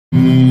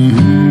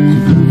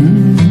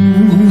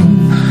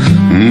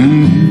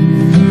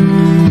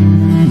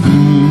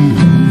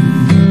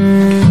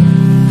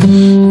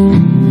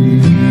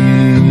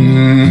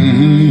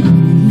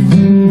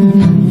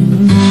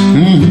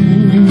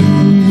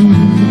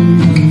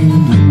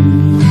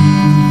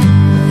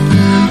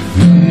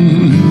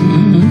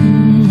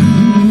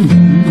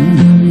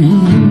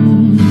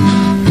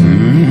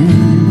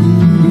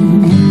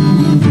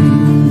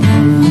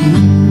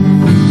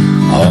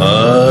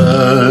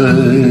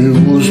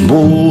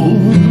born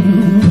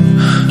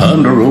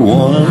under a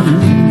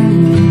wandering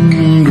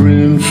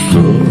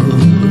star.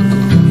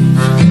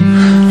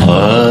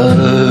 I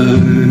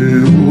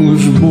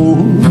was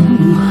born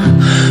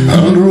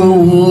under a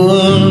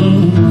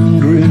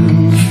wandering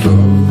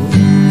star.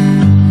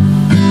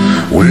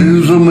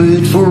 Wheels are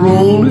made for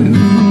rolling,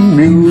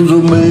 mules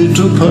are made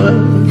to pack.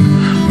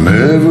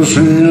 Never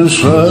seen a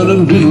sight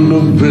and didn't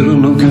look better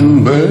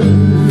looking back.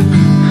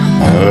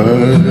 I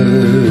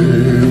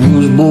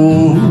was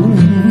born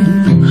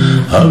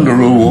under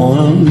a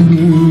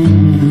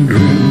wandering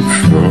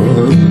star.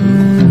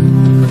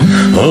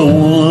 A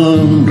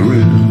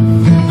wandering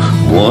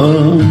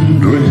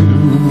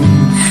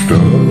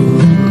star.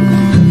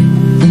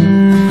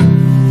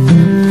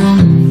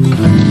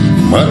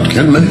 Mud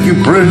can make you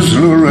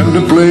prisoner and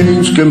the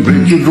plains can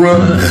break you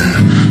dry.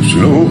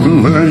 Snow can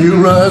burn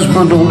your eyes,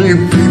 but only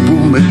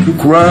people make you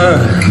cry.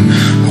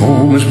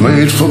 Home is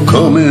made for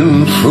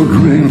coming, for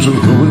dreams of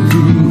going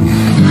through,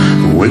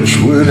 which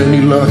with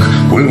any luck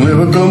will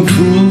never come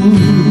true.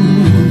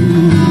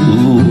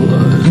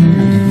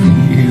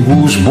 I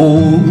was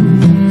born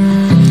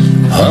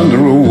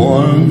under a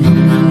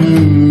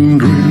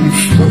wandering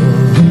star.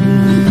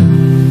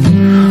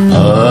 I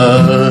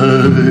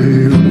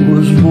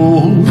was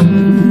born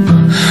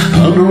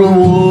under a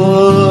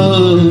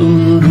wandering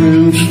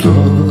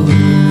star.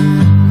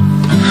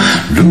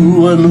 Do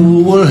I know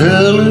what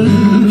hell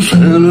is?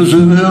 Hell is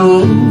in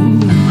hell.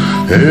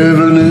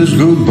 Heaven is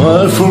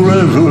goodbye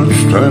forever.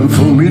 It's time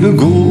for me to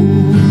go.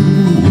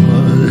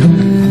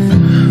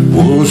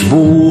 I was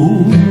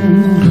born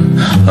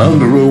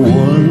under a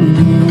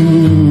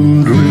wandering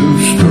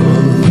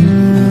star.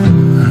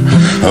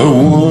 A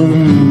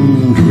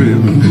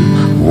wandering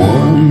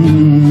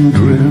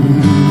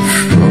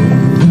star.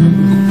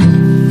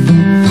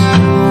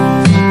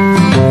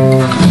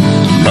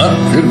 Mud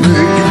can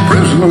make you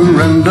prisoner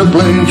and the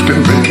plains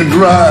can make you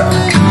dry.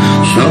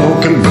 Snow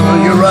can burn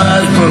your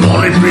eyes, but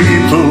only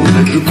people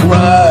make you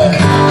cry.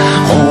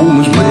 Home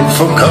is made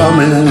for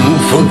coming,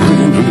 for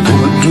dreams of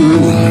going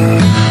through,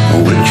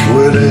 which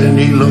with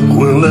any luck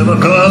will never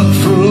come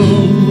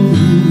through.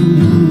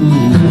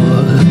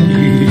 I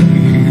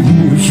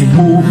was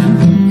born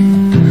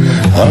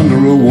under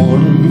a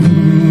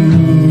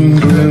wandering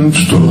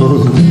star.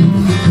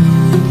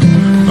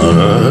 I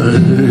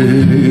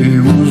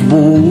was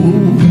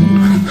born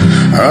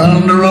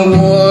under a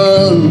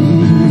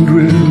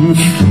wandering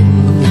star.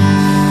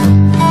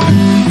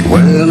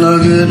 When I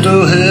get to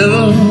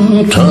heaven,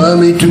 tie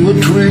me to a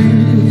tree.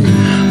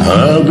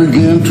 I'll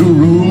begin to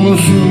rule and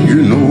soon